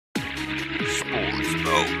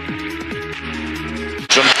SportsMode.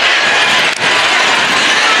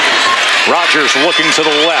 Rodgers looking to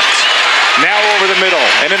the left. Now over the middle.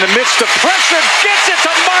 And in the midst of pressure, gets it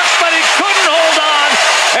to Marks, but he couldn't hold on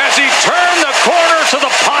as he turned the corner to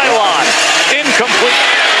the pylon. Incomplete.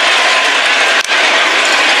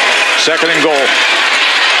 Second and goal.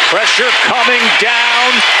 Pressure coming down.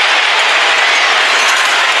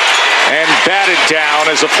 And batted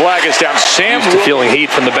down as the flag is down. Sam used to feeling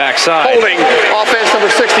heat from the backside. Holding offense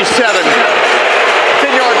number 67.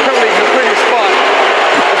 10-yard penalty from the previous spot.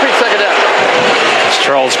 Repeat second down. It's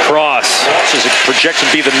Charles Cross. Cross is projected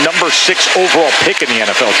to be the number 6 overall pick in the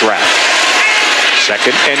NFL draft.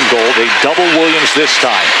 Second and goal. They double Williams this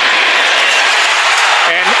time.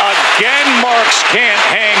 And again, Marks can't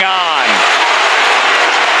hang on.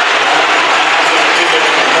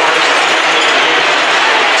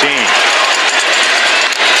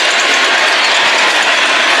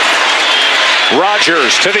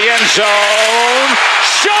 Rodgers to the end zone.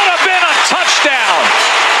 Should have been a touchdown.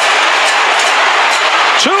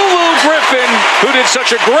 Tulu Griffin, who did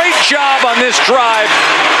such a great job on this drive,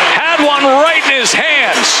 had one right in his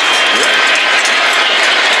hands.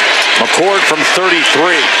 McCord from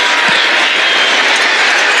 33.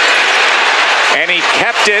 And he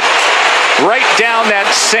kept it right down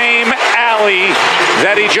that same alley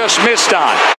that he just missed on.